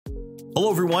Hello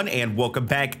everyone and welcome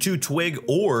back to Twig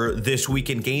or This Week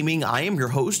in Gaming. I am your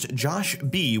host Josh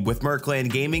B with MER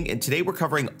Gaming, and today we're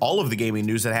covering all of the gaming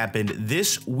news that happened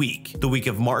this week, the week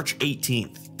of March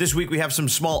 18th. This week we have some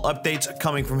small updates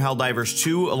coming from Helldivers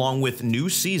 2 along with new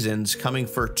seasons coming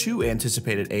for 2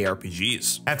 anticipated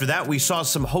ARPGs. After that we saw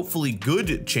some hopefully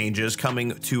good changes coming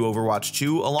to Overwatch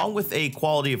 2 along with a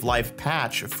quality of life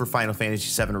patch for Final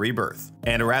Fantasy VII Rebirth.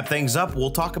 And to wrap things up,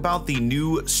 we'll talk about the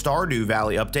new Stardew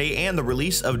Valley update and the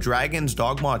release of Dragon's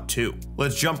Dogma 2.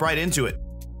 Let's jump right into it.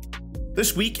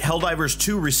 This week, Helldivers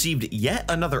 2 received yet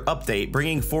another update,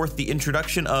 bringing forth the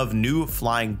introduction of new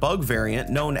flying bug variant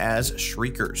known as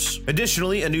Shriekers.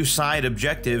 Additionally, a new side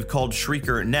objective called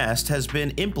Shrieker Nest has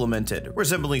been implemented,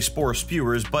 resembling spore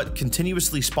spewers but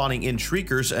continuously spawning in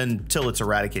Shriekers until it's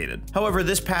eradicated. However,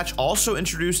 this patch also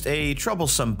introduced a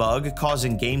troublesome bug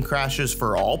causing game crashes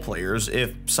for all players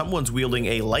if someone's wielding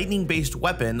a lightning-based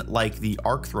weapon like the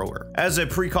Arc Thrower. As a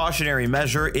precautionary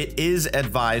measure, it is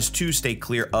advised to stay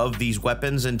clear of these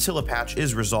weapons until a patch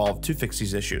is resolved to fix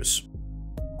these issues.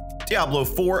 Diablo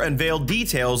 4 unveiled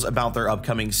details about their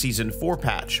upcoming Season 4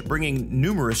 patch, bringing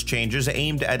numerous changes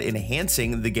aimed at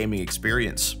enhancing the gaming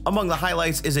experience. Among the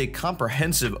highlights is a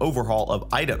comprehensive overhaul of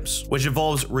items, which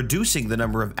involves reducing the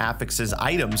number of affixes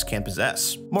items can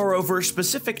possess. Moreover,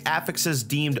 specific affixes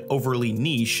deemed overly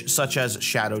niche, such as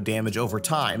shadow damage over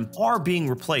time, are being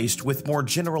replaced with more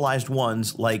generalized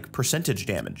ones like percentage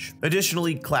damage.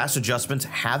 Additionally, class adjustments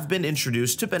have been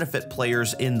introduced to benefit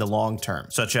players in the long term,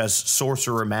 such as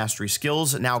Sorcerer Mastery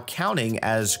skills now counting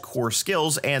as core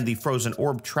skills and the frozen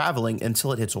orb traveling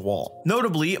until it hits a wall.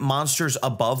 Notably, monsters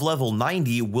above level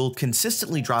 90 will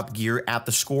consistently drop gear at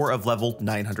the score of level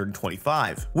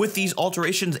 925. With these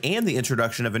alterations and the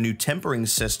introduction of a new tempering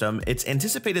system, it's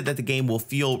anticipated that the game will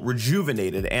feel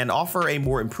rejuvenated and offer a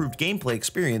more improved gameplay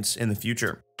experience in the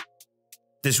future.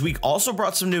 This week also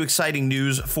brought some new exciting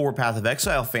news for Path of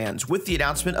Exile fans with the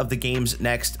announcement of the game's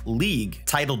next league,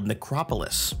 titled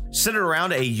Necropolis. Centered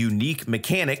around a unique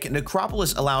mechanic,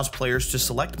 Necropolis allows players to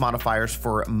select modifiers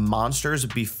for monsters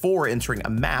before entering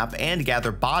a map and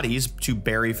gather bodies to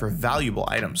bury for valuable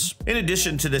items. In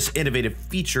addition to this innovative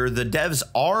feature, the devs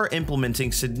are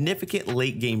implementing significant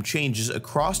late-game changes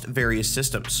across various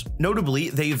systems. Notably,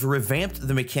 they've revamped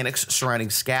the mechanics surrounding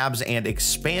scabs and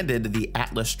expanded the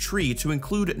Atlas tree to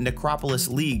include Necropolis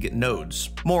League nodes.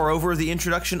 Moreover, the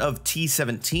introduction of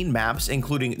T17 maps,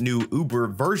 including new Uber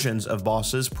versions of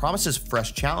bosses, promises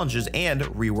fresh challenges and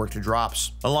reworked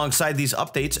drops. Alongside these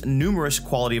updates, numerous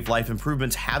quality of life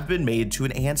improvements have been made to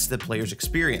enhance the player's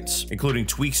experience, including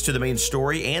tweaks to the main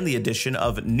story and the addition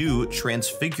of new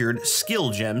transfigured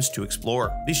skill gems to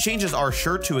explore. These changes are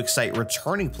sure to excite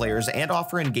returning players and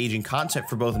offer engaging content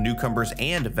for both newcomers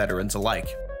and veterans alike.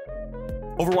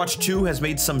 Overwatch 2 has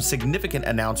made some significant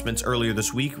announcements earlier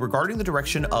this week regarding the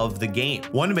direction of the game.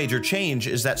 One major change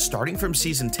is that starting from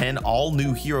Season 10, all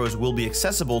new heroes will be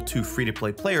accessible to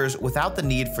free-to-play players without the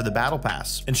need for the Battle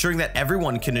Pass, ensuring that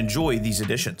everyone can enjoy these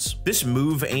additions. This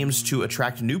move aims to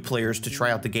attract new players to try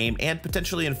out the game and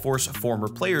potentially enforce former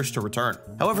players to return.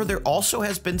 However, there also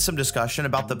has been some discussion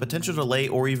about the potential delay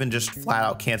or even just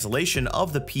flat-out cancellation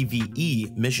of the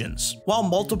PvE missions. While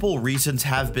multiple reasons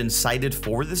have been cited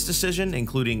for this decision,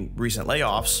 including recent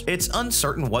layoffs, it's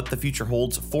uncertain what the future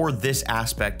holds for this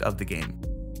aspect of the game.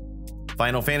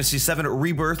 Final Fantasy VII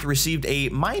Rebirth received a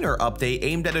minor update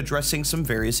aimed at addressing some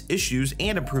various issues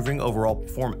and improving overall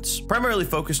performance. Primarily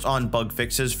focused on bug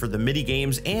fixes for the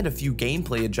mini-games and a few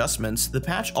gameplay adjustments, the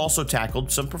patch also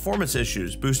tackled some performance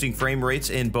issues, boosting frame rates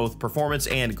in both performance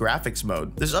and graphics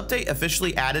mode. This update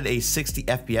officially added a 60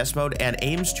 FPS mode and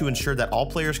aims to ensure that all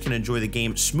players can enjoy the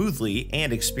game smoothly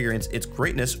and experience its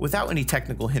greatness without any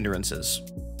technical hindrances.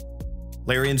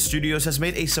 Larian Studios has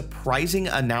made a surprising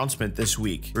announcement this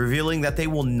week, revealing that they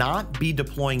will not be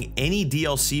deploying any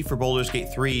DLC for Baldur's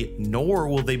Gate 3, nor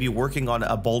will they be working on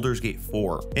a Baldur's Gate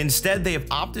 4. Instead, they have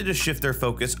opted to shift their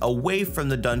focus away from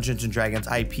the Dungeons & Dragons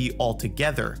IP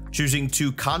altogether, choosing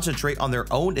to concentrate on their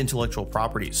own intellectual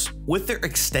properties. With their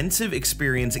extensive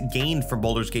experience gained from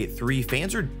Baldur's Gate 3,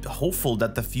 fans are hopeful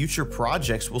that the future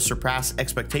projects will surpass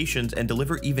expectations and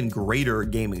deliver even greater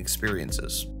gaming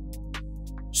experiences.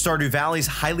 Stardew Valley's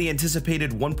highly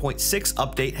anticipated 1.6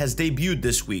 update has debuted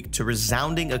this week to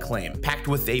resounding acclaim. Packed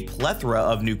with a plethora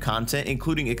of new content,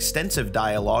 including extensive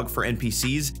dialogue for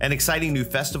NPCs, an exciting new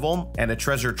festival, and a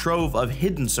treasure trove of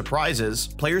hidden surprises,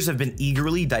 players have been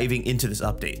eagerly diving into this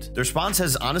update. The response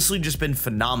has honestly just been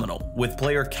phenomenal, with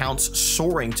player counts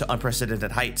soaring to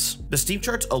unprecedented heights. The Steam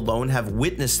charts alone have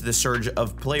witnessed the surge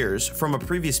of players from a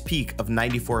previous peak of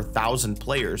 94,000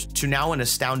 players to now an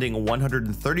astounding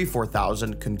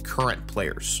 134,000 concurrent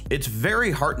players. It's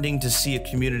very heartening to see a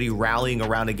community rallying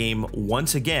around a game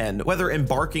once again, whether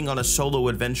embarking on a solo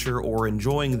adventure or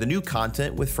enjoying the new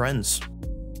content with friends.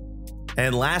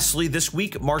 And lastly, this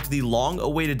week marked the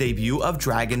long-awaited debut of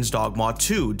Dragon's Dogma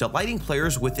 2, delighting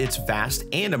players with its vast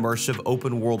and immersive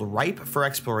open world ripe for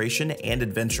exploration and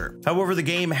adventure. However, the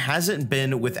game hasn't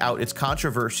been without its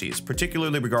controversies,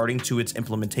 particularly regarding to its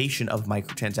implementation of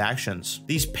microtransactions.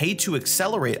 These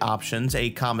pay-to-accelerate options,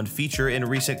 a common feature in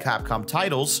recent Capcom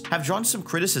titles, have drawn some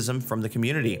criticism from the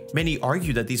community. Many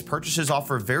argue that these purchases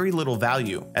offer very little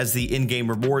value, as the in-game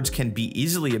rewards can be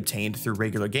easily obtained through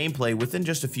regular gameplay within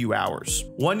just a few hours.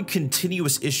 One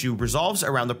continuous issue resolves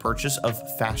around the purchase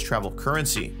of fast travel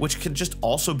currency, which can just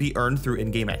also be earned through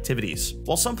in-game activities.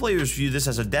 While some players view this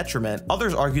as a detriment,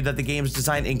 others argue that the game's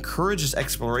design encourages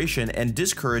exploration and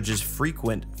discourages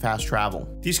frequent fast travel.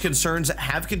 These concerns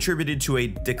have contributed to a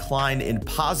decline in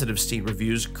positive Steam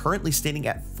reviews, currently standing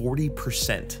at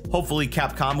 40%. Hopefully,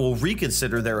 Capcom will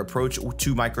reconsider their approach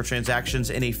to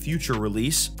microtransactions in a future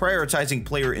release, prioritizing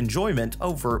player enjoyment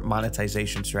over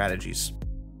monetization strategies.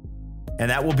 And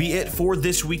that will be it for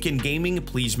This Week in Gaming.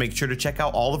 Please make sure to check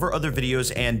out all of our other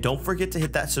videos and don't forget to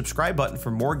hit that subscribe button for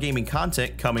more gaming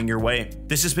content coming your way.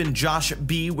 This has been Josh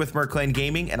B with MER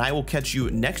Gaming, and I will catch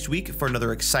you next week for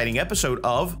another exciting episode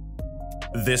of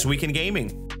This Week in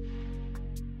Gaming.